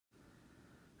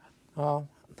Well,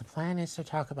 the plan is to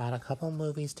talk about a couple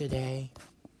movies today,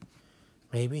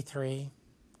 maybe three,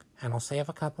 and I'll save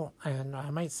a couple, and I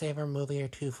might save a movie or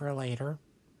two for later,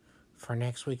 for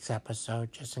next week's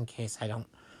episode, just in case I don't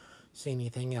see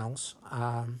anything else.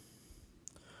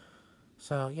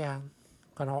 So yeah,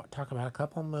 gonna talk about a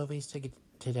couple movies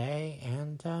today,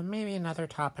 and maybe another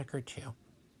topic or two.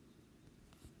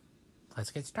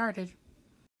 Let's get started.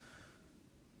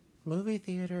 Movie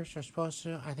theaters are supposed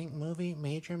to. I think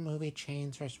major movie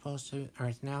chains are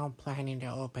now planning to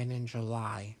open in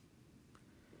July.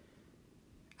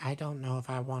 I don't know if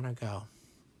I want to go.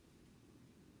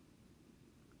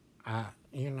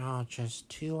 Just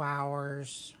 2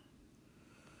 hours,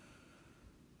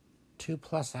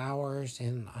 2+ hours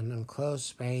in an enclosed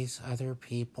space, other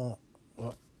people,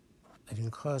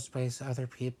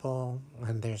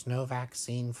 and there's no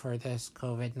vaccine for this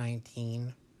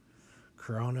COVID-19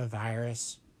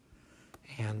 coronavirus,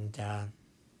 and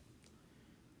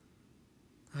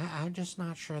I'm just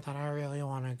not sure that I really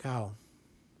want to go.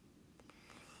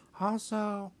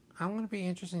 Also, I'm going to be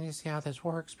interested to see how this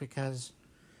works because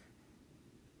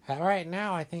right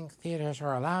now I think theaters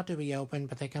are allowed to be open,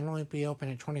 but they can only be open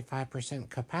at 25%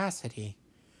 capacity.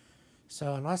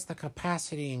 So unless the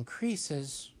capacity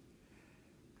increases,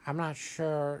 I'm not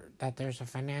sure that there's a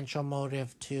financial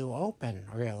motive to open,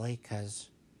 really, because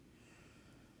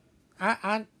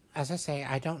as I say,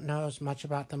 I don't know as much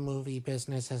about the movie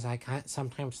business as I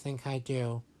sometimes think I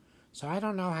do. So I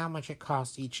don't know how much it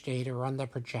costs each day to run the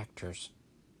projectors.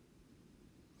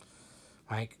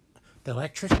 Like, the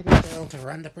electricity bill to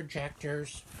run the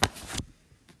projectors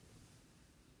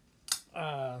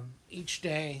each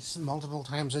day, multiple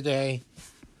times a day.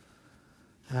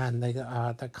 And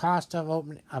the cost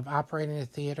of operating a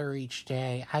theater each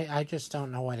day, I just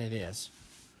don't know what it is.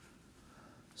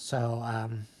 So,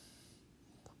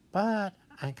 but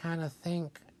I kind of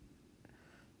think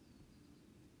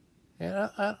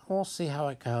we'll see how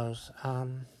it goes.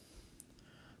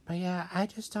 But yeah, I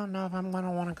just don't know if I'm going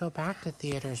to want to go back to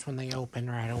theaters when they open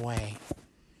right away.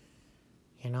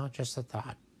 Just a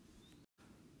thought.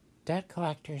 Debt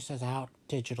Collectors is out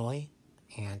digitally,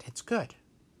 and it's good.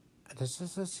 This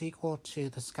is a sequel to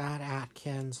the Scott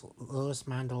Adkins, Louis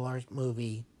Mandylor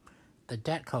movie, The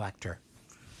Debt Collector.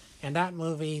 In that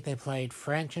movie, they played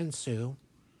French and Sue.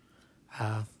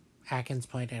 Atkins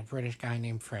played a British guy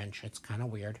named French. It's kind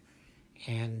of weird.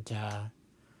 And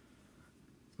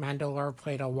Mandylor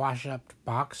played a washed-up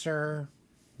boxer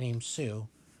named Sue.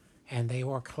 And they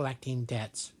were collecting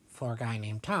debts for a guy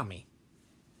named Tommy.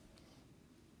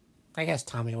 I guess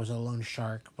Tommy was a loan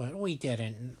shark, but we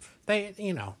didn't.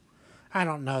 I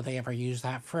don't know they ever used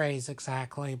that phrase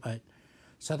exactly, but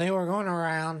so they were going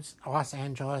around Los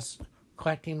Angeles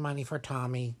collecting money for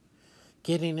Tommy,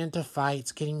 getting into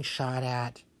fights, getting shot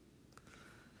at,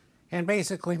 and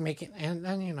basically making and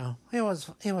it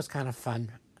was kind of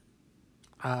fun.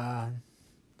 And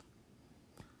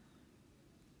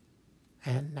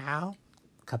now,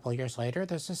 a couple years later,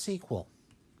 there's a sequel,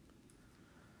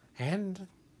 and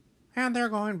they're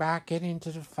going back, getting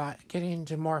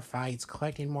into more fights,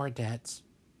 collecting more debts.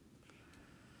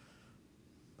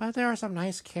 But there are some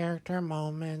nice character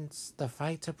moments. The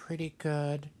fights are pretty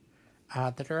good.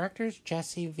 The director's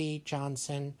Jesse V.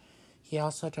 Johnson. He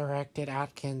also directed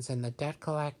Atkins in The Debt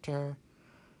Collector,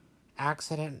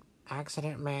 Accident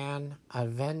Man,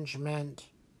 Avengement,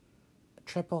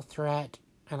 Triple Threat,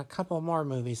 and a couple more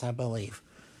movies, I believe.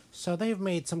 So they've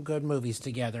made some good movies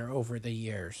together over the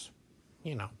years.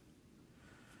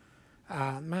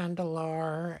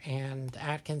 Mandylor and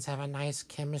Atkins have a nice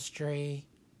chemistry.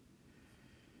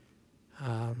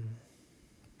 And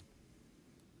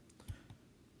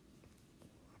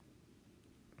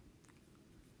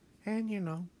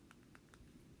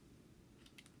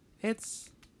it's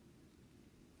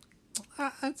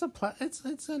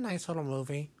it's a nice little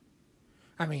movie.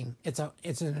 I mean, it's an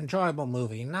enjoyable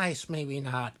movie. Nice, maybe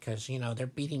not, because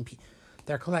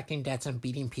they're collecting debts and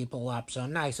beating people up. So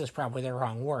nice is probably the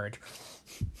wrong word.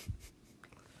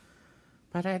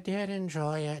 But I did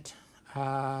enjoy it.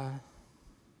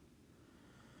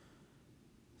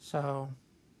 So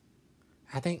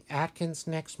I think Atkins'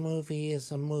 next movie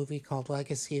is a movie called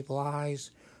Legacy of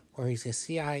Lies, where he's a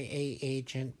CIA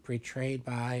agent betrayed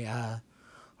by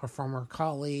a former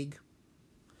colleague.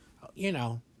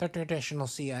 The traditional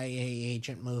CIA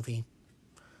agent movie.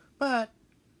 But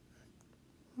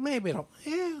maybe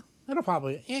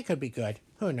it could be good.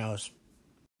 Who knows?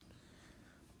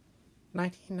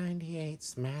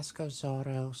 1998's Mask of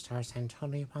Zorro stars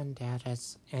Antonio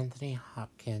Banderas, Anthony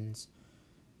Hopkins,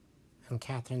 and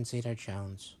Catherine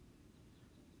Zeta-Jones.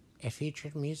 It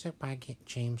featured music by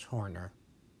James Horner.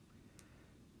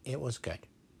 it was good.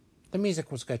 The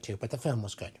music was good too, but the film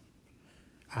was good.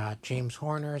 James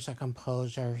Horner is a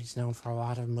composer. He's known for a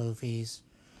lot of movies,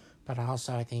 but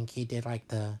also I think he did I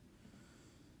think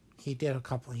he did a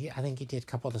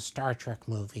couple of the Star Trek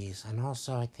movies, and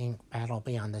also I think Battle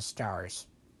Beyond the Stars.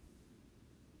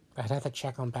 I'd have to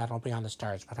check on Battle Beyond the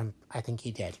Stars, but I think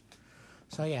he did.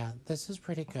 So yeah, this is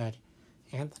pretty good.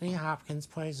 Anthony Hopkins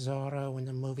plays Zorro when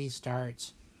the movie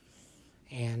starts,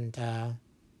 and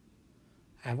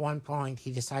at one point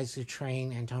he decides to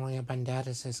train Antonio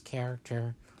Banderas'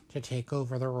 character to take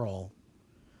over the role.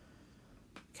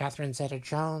 Catherine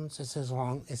Zeta-Jones is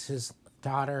his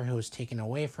daughter, who was taken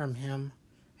away from him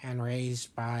and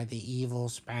raised by the evil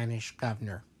Spanish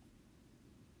governor.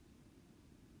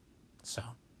 So,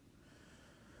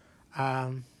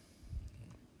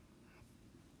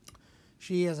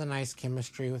 she has a nice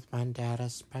chemistry with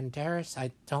Banderas. Banderas,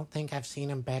 I don't think I've seen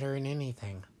him better in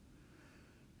anything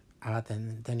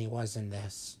than he was in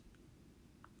this.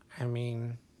 I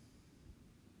mean,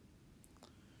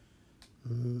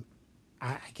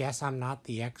 I guess I'm not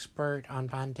the expert on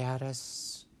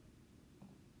Banderas,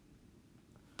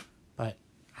 but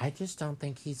I just don't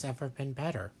think he's ever been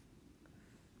better.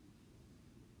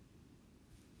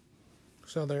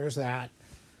 So there's that.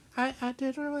 I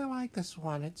did really like this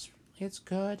one. It's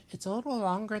good. It's a little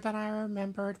longer than I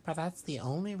remembered, but that's the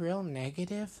only real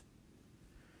negative.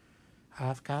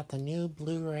 I've got the new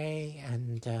Blu-ray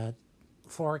and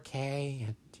 4K,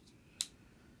 and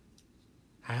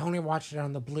I only watched it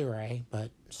on the Blu-ray,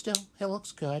 but still, it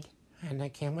looks good. And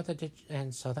it came with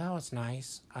and so that was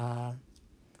nice.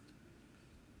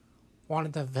 One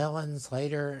of the villains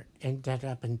later ended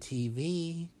up in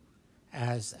TV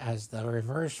as the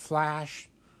Reverse Flash,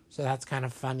 so that's kind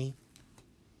of funny.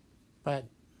 But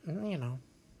you know,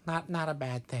 not a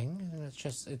bad thing. It's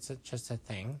just a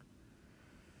thing.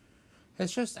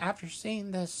 It's just after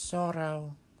seeing this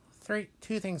Zorro,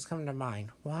 two things come to mind.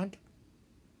 One,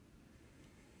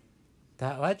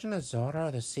 that Legend of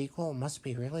Zorro, the sequel, must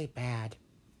be really bad,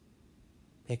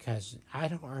 because I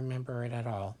don't remember it at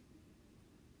all.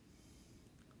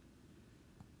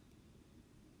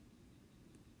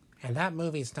 And that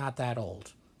movie's not that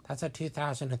old. That's a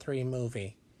 2003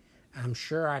 movie. I'm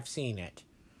sure I've seen it.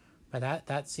 But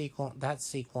that sequel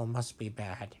must be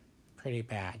bad. Pretty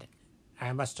bad.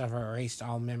 I must have erased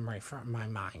all memory from my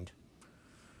mind.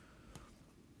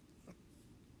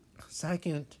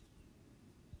 Second,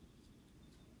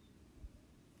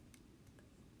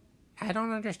 I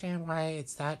don't understand why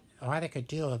they could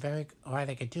do a good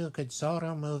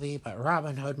Zorro movie, but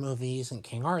Robin Hood movies and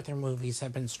King Arthur movies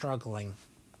have been struggling.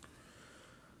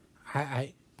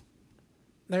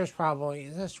 There's probably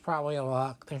a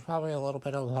little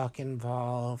bit of luck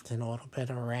involved and a little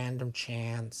bit of random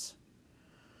chance.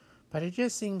 But it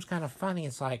just seems kind of funny.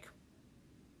 It's like,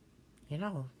 they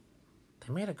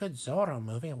made a good Zorro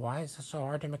movie. Why is it so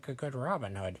hard to make a good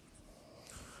Robin Hood?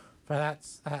 But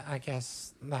I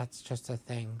guess that's just a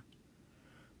thing.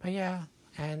 But yeah,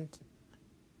 and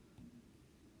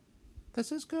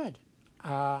this is good.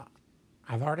 I've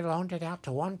already loaned it out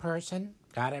to one person,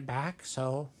 got it back,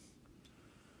 so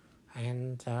I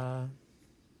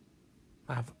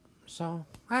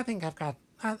think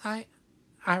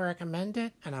I recommend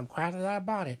it, and I'm glad that I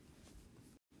bought it.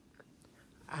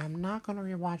 I'm not going to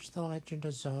rewatch The Legend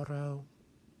of Zorro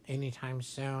anytime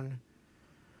soon.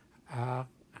 I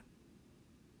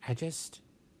think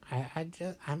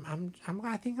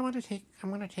I'm going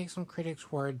to take some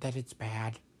critics' word that it's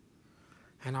bad,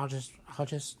 and I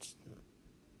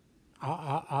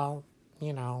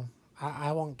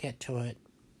won't get to it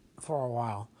for a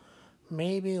while.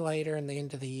 Maybe later in the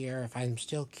end of the year, if I'm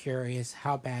still curious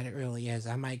how bad it really is,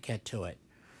 I might get to it.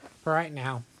 But right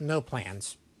now, no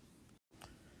plans.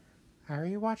 I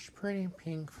rewatched Pretty in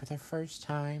Pink for the first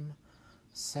time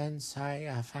since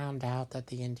I found out that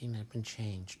the ending had been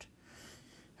changed.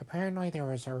 Apparently, there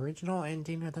was an original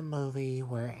ending of the movie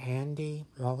where Andy,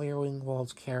 Molly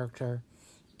Ringwald's character,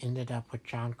 ended up with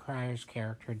John Cryer's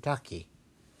character, Ducky.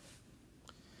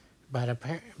 But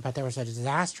there was a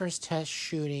disastrous test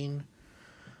shooting,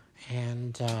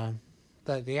 and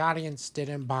the audience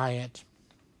didn't buy it.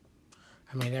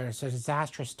 I mean, there was a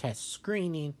disastrous test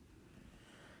screening,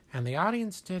 and the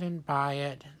audience didn't buy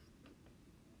it,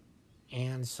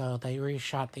 and so they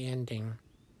reshot the ending.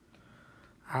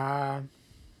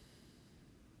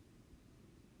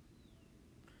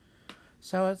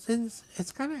 So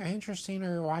it's kind of interesting to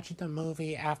rewatch the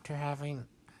movie after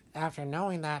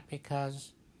knowing that,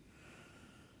 because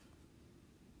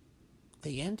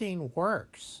the ending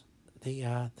works. The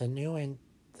ending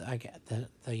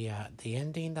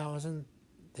that was in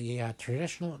the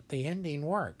traditional, the ending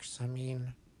works. I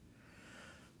mean,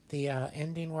 the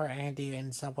ending where Andy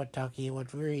ends up with Ducky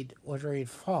would read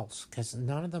false, because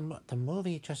none of the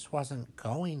movie just wasn't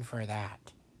going for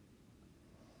that.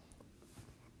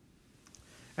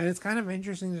 And it's kind of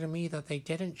interesting to me that they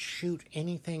didn't shoot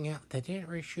anything else. They didn't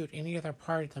reshoot any other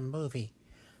part of the movie,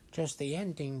 just the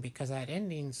ending, because that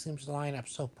ending seems to line up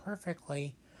so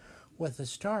perfectly with the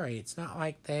story. It's not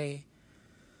like they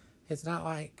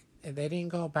didn't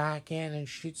go back in and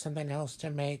shoot something else to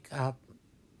make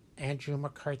Andrew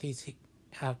McCarthy's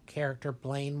character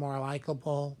Blaine more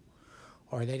likable,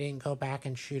 or they didn't go back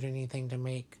and shoot anything to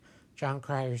make John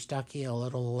Cryer's Ducky a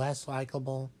little less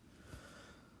likable.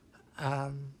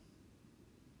 On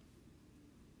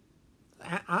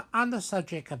the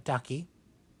subject of Ducky,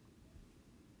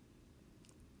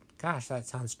 gosh, that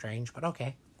sounds strange, but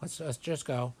okay, let's just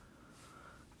go.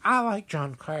 I like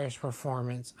John Cryer's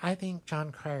performance. I think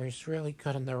John Cryer is really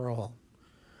good in the role.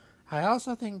 I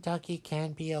also think Ducky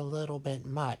can be a little bit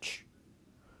much,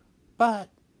 but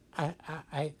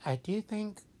I do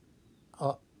think,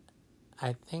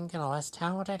 I think in less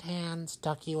talented hands,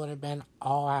 Ducky would have been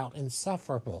all out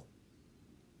insufferable.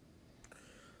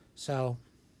 So,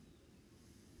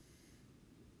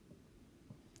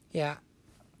 yeah.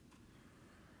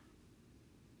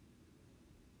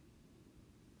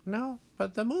 No,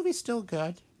 but the movie's still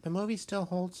good. The movie still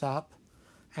holds up.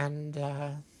 And,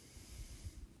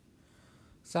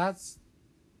 so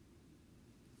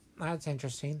that's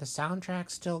interesting. The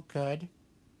soundtrack's still good.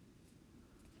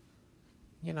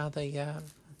 You know,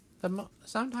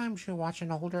 sometimes you watch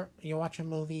a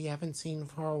movie you haven't seen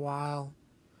for a while,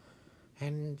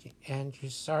 and you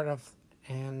sort of,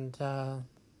 and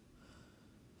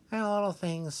little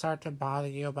things start to bother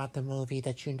you about the movie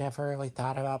that you never really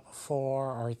thought about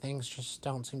before, or things just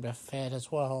don't seem to fit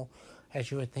as well as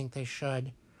you would think they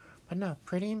should. But no,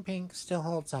 Pretty in Pink still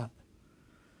holds up.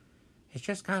 It's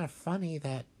just kind of funny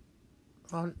that,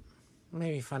 well,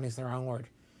 maybe funny is the wrong word.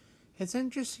 It's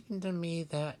interesting to me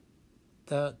that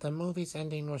the movie's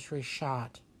ending was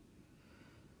reshot,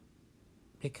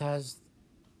 because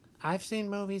I've seen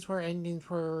movies where endings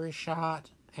were reshot,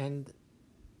 and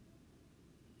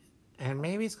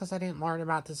maybe it's because I didn't learn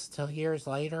about this until years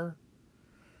later,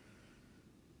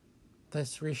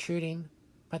 this reshooting,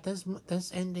 but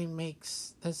this ending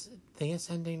makes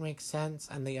sense,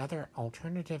 and the other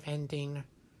alternative ending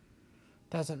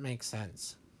doesn't make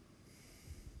sense.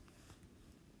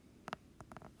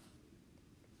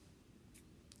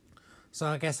 So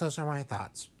I guess those are my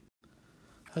thoughts.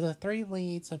 Of the three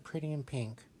leads of Pretty in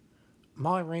Pink,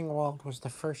 Molly Ringwald was the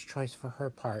first choice for her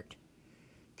part.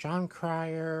 John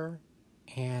Cryer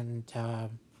and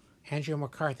Andrew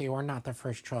McCarthy were not the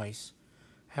first choice.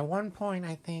 At one point,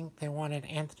 I think they wanted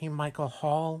Anthony Michael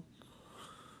Hall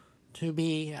to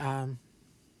be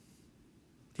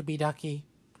Ducky,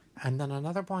 and then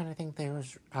another point, I think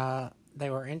they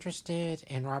were interested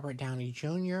in Robert Downey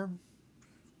Jr.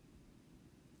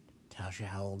 Tells you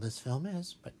how old this film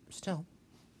is, but still.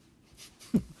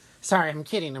 Sorry, I'm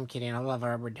kidding. I love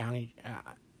Robert Downey.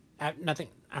 Nothing.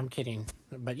 I'm kidding,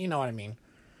 but you know what I mean.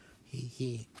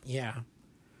 Yeah.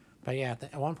 But yeah,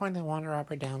 at one point they wanted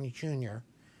Robert Downey Jr.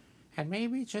 And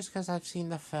maybe it's just because I've seen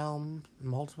the film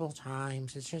multiple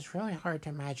times, it's just really hard to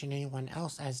imagine anyone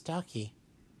else as Ducky.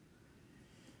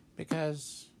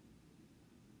 Because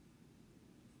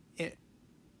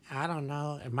I don't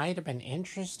know, it might have been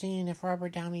interesting if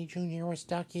Robert Downey Jr. was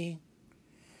Ducky,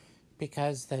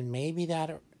 because then maybe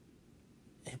that,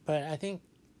 but I think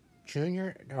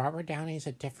Robert Downey is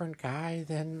a different guy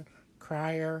than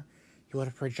Cryer. He would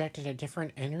have projected a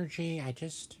different energy. I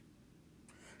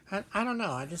don't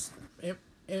know. I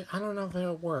don't know if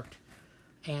it worked.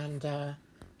 And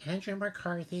Andrew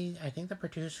McCarthy, I think the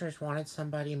producers wanted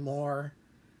somebody more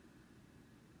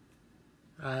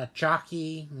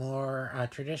jockey, more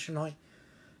traditionally,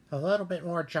 a little bit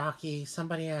more jockey.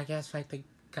 Somebody, I guess, like the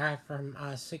guy from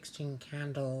 16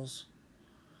 Candles.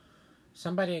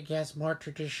 Somebody, I guess, more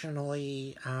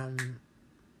traditionally.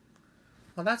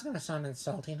 Well, that's going to sound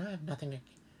insulting. I have nothing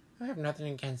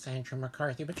against Andrew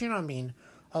McCarthy, but you know what I mean.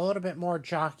 A little bit more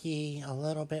jockey, a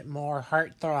little bit more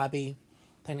heartthrobby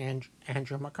than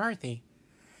Andrew McCarthy.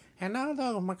 And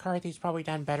although McCarthy's probably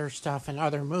done better stuff in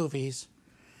other movies,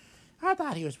 I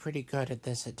thought he was pretty good at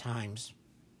this at times.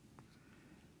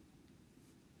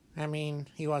 I mean,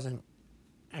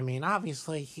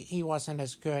 obviously, he wasn't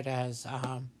as good as,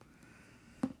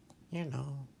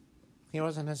 he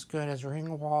wasn't as good as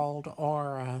Ringwald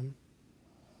or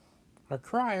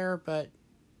Cryer, but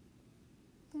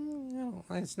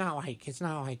it's not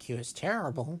like he was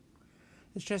terrible.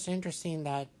 It's just interesting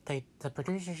that the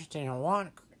producers didn't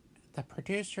want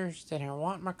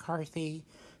McCarthy.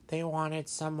 they wanted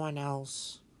someone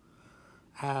else,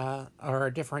 or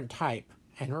a different type.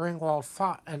 And Ringwald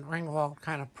fought, and Ringwald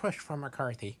kind of pushed for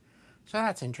McCarthy. So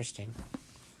that's interesting.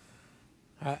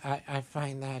 I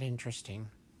find that interesting.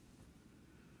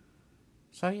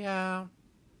 So yeah,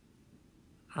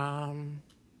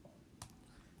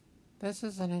 this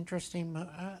is an interesting.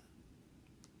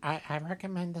 I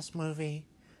recommend this movie.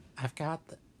 I've got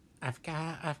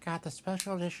the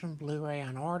special edition Blu-ray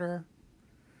on order.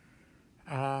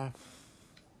 No,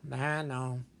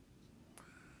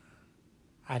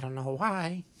 I don't know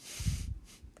why.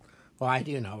 Well, I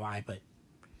do know why, but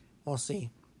we'll see.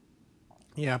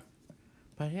 Yep.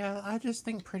 But yeah, I just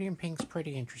think Pretty in Pink's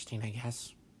pretty interesting, I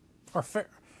guess. Or fair.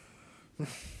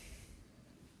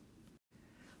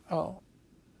 Oh,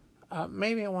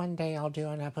 maybe one day I'll do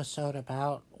an episode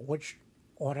about what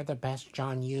are the best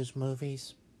John Hughes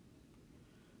movies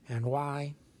and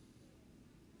why.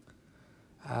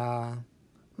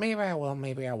 Maybe I will,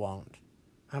 maybe I won't.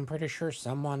 I'm pretty sure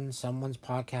someone's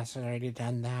podcast has already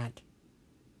done that.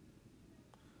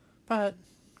 But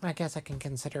I guess I can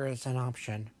consider it as an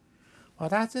option. Well,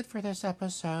 that's it for this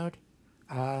episode.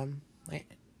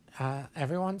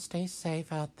 Everyone stay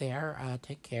safe out there.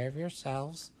 Take care of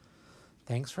yourselves.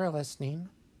 Thanks for listening.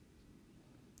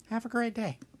 Have a great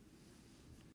day.